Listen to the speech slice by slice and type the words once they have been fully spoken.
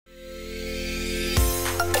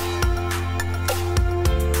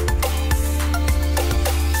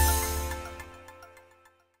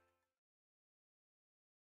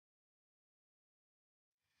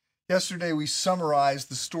Yesterday, we summarized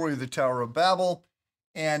the story of the Tower of Babel,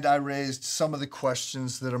 and I raised some of the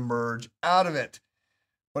questions that emerge out of it.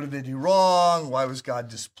 What did they do wrong? Why was God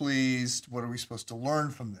displeased? What are we supposed to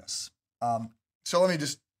learn from this? So let me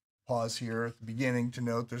just pause here at the beginning to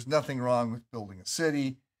note there's nothing wrong with building a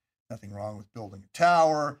city, nothing wrong with building a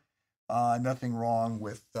tower, nothing wrong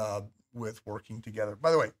with working together.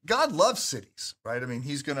 By the way, God loves cities, right? I mean,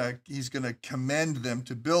 he's gonna commend them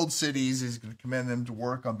to build cities. He's gonna commend them to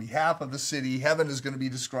work on behalf of the city. Heaven is going to be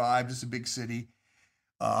described as a big city.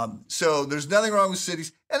 So there's nothing wrong with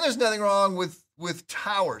cities, and there's nothing wrong with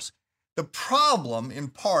towers. The problem, in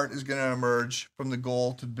part, is going to emerge from the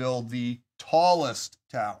goal to build the tallest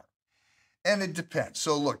tower, and it depends.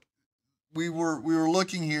 So look, we were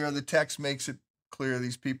looking here. The text makes it clear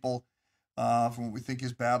these people, from what we think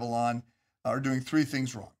is Babylon, are doing three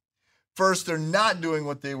things wrong. First, they're not doing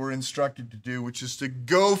what they were instructed to do, which is to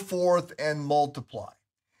go forth and multiply.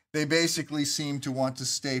 They basically seem to want to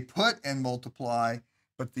stay put and multiply,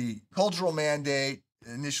 but the cultural mandate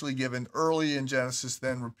initially given early in Genesis,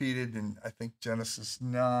 then repeated in, I think, Genesis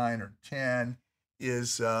 9 or 10,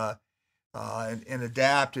 is and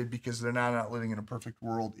adapted because they're now not living in a perfect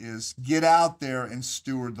world, is get out there and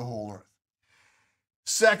steward the whole earth.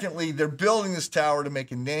 Secondly, they're building this tower to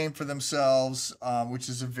make a name for themselves, which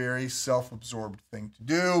is a very self-absorbed thing to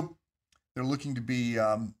do. They're looking to be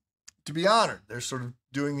honored. They're sort of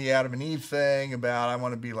doing the Adam and Eve thing about, I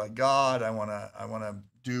want to be like God. I want to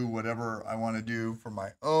do whatever I want to do for my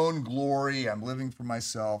own glory. I'm living for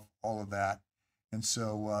myself, all of that. And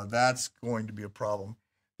so that's going to be a problem.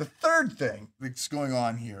 The third thing that's going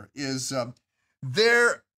on here is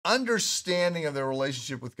their understanding of their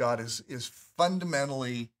relationship with God is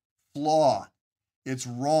fundamentally flawed. It's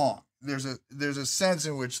wrong. There's a sense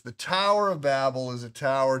in which the Tower of Babel is a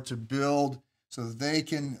tower to build so that they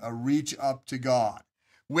can reach up to God,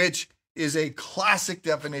 which is a classic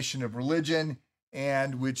definition of religion,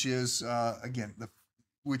 and which is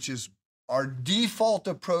which is our default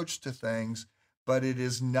approach to things, but it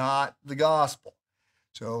is not the gospel.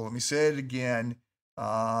 So let me say it again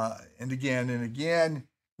and again and again.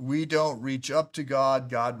 We don't reach up to God.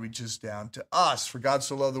 God reaches down to us. For God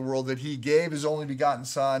so loved the world that he gave his only begotten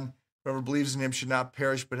Son. Whoever believes in him should not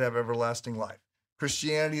perish but have everlasting life.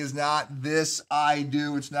 Christianity is not this I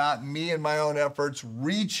do. It's not me and my own efforts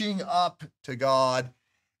reaching up to God.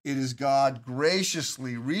 It is God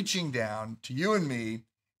graciously reaching down to you and me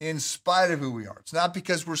in spite of who we are. It's not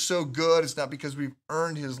because we're so good. It's not because we've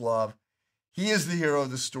earned his love. He is the hero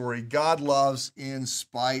of the story. God loves in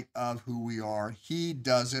spite of who we are. He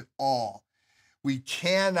does it all. We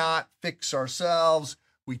cannot fix ourselves.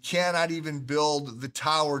 We cannot even build the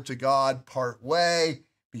tower to God part way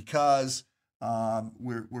because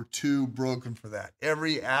we're too broken for that.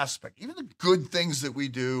 Every aspect, even the good things that we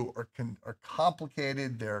do are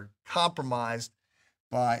complicated. They're compromised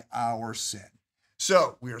by our sin.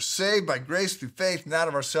 So we are saved by grace through faith, not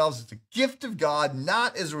of ourselves. It's a gift of God,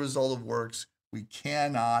 not as a result of works. We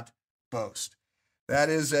cannot boast. That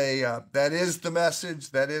is the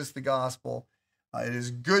message. That is the gospel. It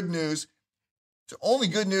is good news. It's only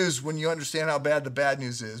good news when you understand how bad the bad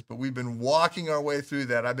news is, but we've been walking our way through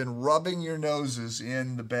that. I've been rubbing your noses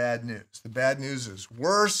in the bad news. The bad news is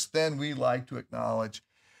worse than we like to acknowledge,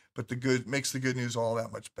 but the good makes the good news all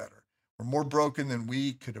that much better. We're more broken than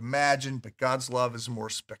we could imagine, but God's love is more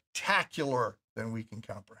spectacular than we can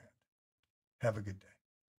comprehend. Have a good day.